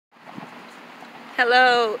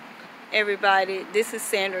Hello everybody, this is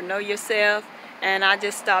Sandra, Know Yourself, and I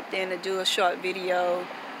just stopped in to do a short video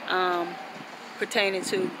pertaining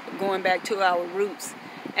to going back to our roots.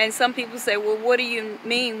 And some people say, well, what do you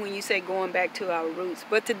mean when you say going back to our roots?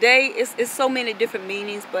 But today it's so many different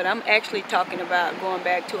meanings, but I'm actually talking about going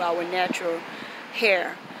back to our natural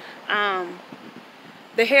hair.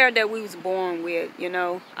 The hair that we was born with, you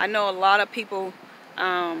know. I know a lot of people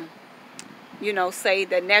say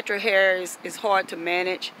that natural hair is hard to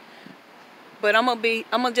manage. But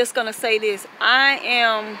I'm just gonna say this. I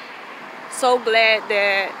am so glad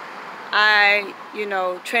that I,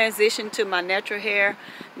 transitioned to my natural hair.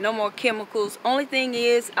 No more chemicals. Only thing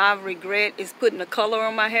is I regret is putting a color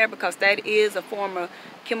on my hair, because that is a form of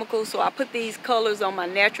chemical. So I put these colors on my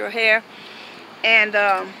natural hair. And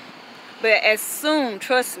but as soon,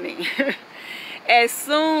 trust me, as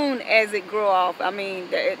soon as it grow off, I mean,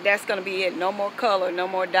 that's going to be it. No more color, no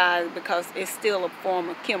more dyes, because it's still a form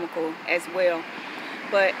of chemical as well.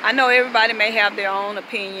 But I know everybody may have their own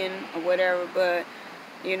opinion or whatever, but,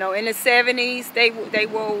 in the 70s, they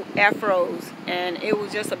wore afros, and it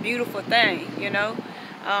was just a beautiful thing,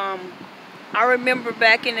 I remember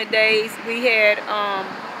back in the days, we had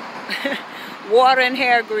water and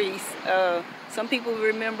hair grease. Some people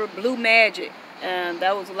remember Blue Magic. And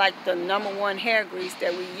that was like the #1 hair grease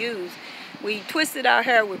that we used. We twisted our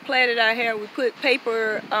hair, we plaited our hair, we put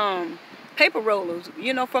paper rollers,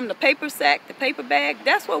 from the paper sack, the paper bag.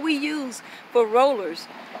 That's what we use for rollers,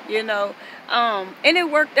 and it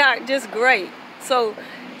worked out just great. So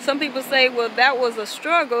some people say, well, that was a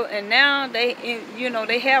struggle, and now they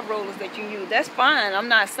have rollers that you use. That's fine. I'm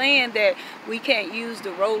not saying that we can't use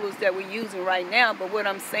the rollers that we're using right now, but what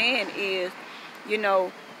I'm saying is,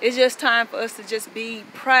 it's just time for us to just be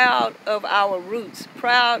proud of our roots,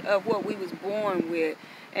 proud of what we was born with.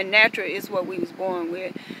 And natural is what we was born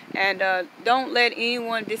with. And don't let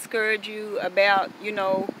anyone discourage you about,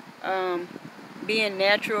 being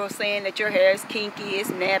natural, saying that your hair is kinky, it's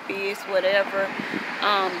nappy, it's whatever.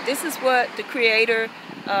 This is what the Creator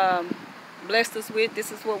blessed us with.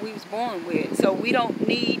 This is what we was born with. So we don't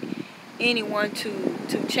need anyone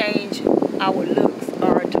to change our looks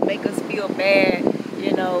or to make us feel bad,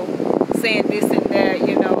 saying this and that,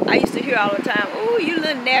 I used to hear all the time, oh, you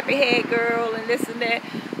little nappy head girl and this and that.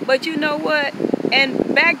 But you know what?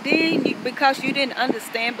 And back then, because you didn't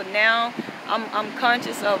understand, but now I'm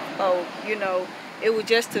conscious of it was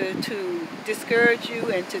just to discourage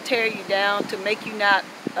you and to tear you down, to make you not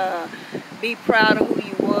be proud of who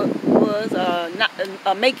you was,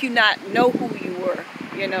 not make you not know who you were,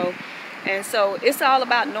 And so it's all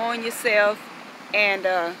about knowing yourself and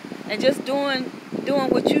just doing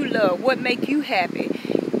what you love, what make you happy.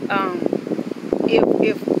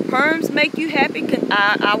 If perms make you happy,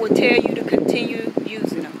 I would tell you to continue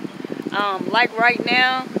using them. Like right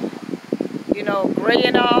now, gray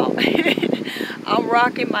and all, I'm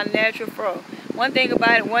rocking my natural fro. One thing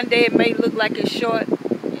about it, one day it may look like it's short,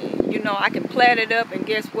 I can plait it up, and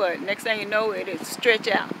guess what? Next thing you know, it is stretch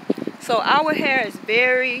out. So our hair is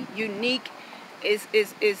very unique. It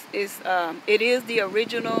is the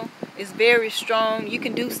original. It's very strong. You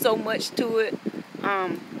can do so much to it.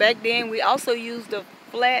 Back then, we also used the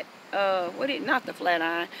flat, not the flat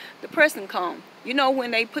iron, the pressing comb.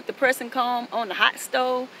 When they put the pressing comb on the hot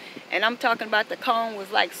stove, and I'm talking about the comb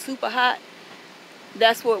was like super hot,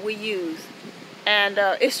 that's what we use. And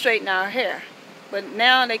it straightened our hair. But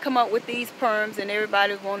now they come up with these perms, and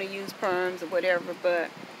everybody want to use perms or whatever. But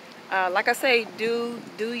like I say, do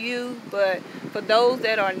you. But for those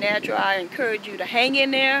that are natural, I encourage you to hang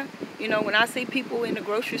in there. When I see people in the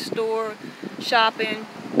grocery store shopping,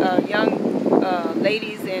 young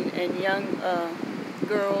ladies and young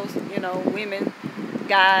girls, women,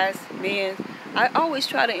 guys, men, I always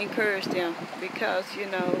try to encourage them, because,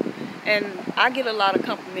 and I get a lot of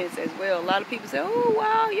compliments as well. A lot of people say, oh,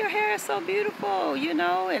 wow, your hair is so beautiful,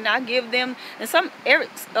 and I give them, and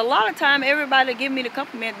a lot of time, everybody give me the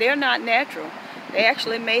compliment, they're not natural. They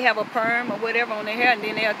actually may have a perm or whatever on their hair, and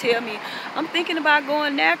then they'll tell me, I'm thinking about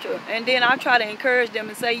going natural. And then I try to encourage them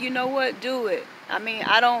and say, you know what, do it. I mean,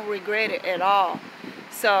 I don't regret it at all.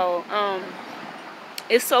 So,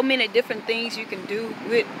 it's so many different things you can do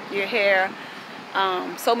with your hair,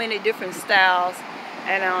 so many different styles.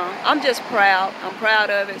 And I'm just proud. I'm proud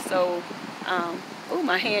of it. So, oh,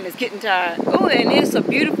 my hand is getting tired. Oh, and it's a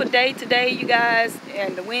beautiful day today, you guys.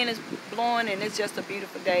 And the wind is blowing, and it's just a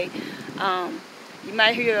beautiful day. You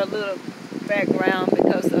might hear a little background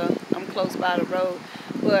because I'm close by the road.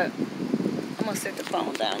 But I'm going to set the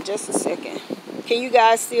phone down just a second. Can you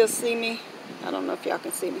guys still see me? I don't know if y'all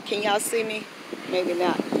can see me. Can y'all see me? Maybe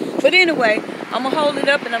not. But anyway, I'm going to hold it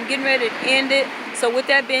up, and I'm getting ready to end it. So with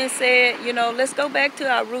that being said, you know, let's go back to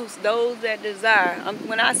our roots, those that desire.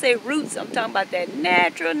 When I say roots, I'm talking about that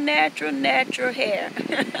natural hair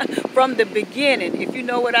from the beginning, if you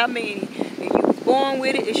know what I mean. If you was born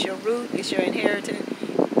with it, it's your root, it's your inheritance.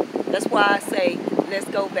 That's why I say, let's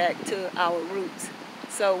go back to our roots.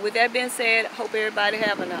 So with that being said, hope everybody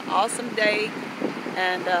having an awesome day,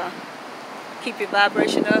 and keep your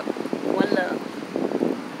vibration up. One love.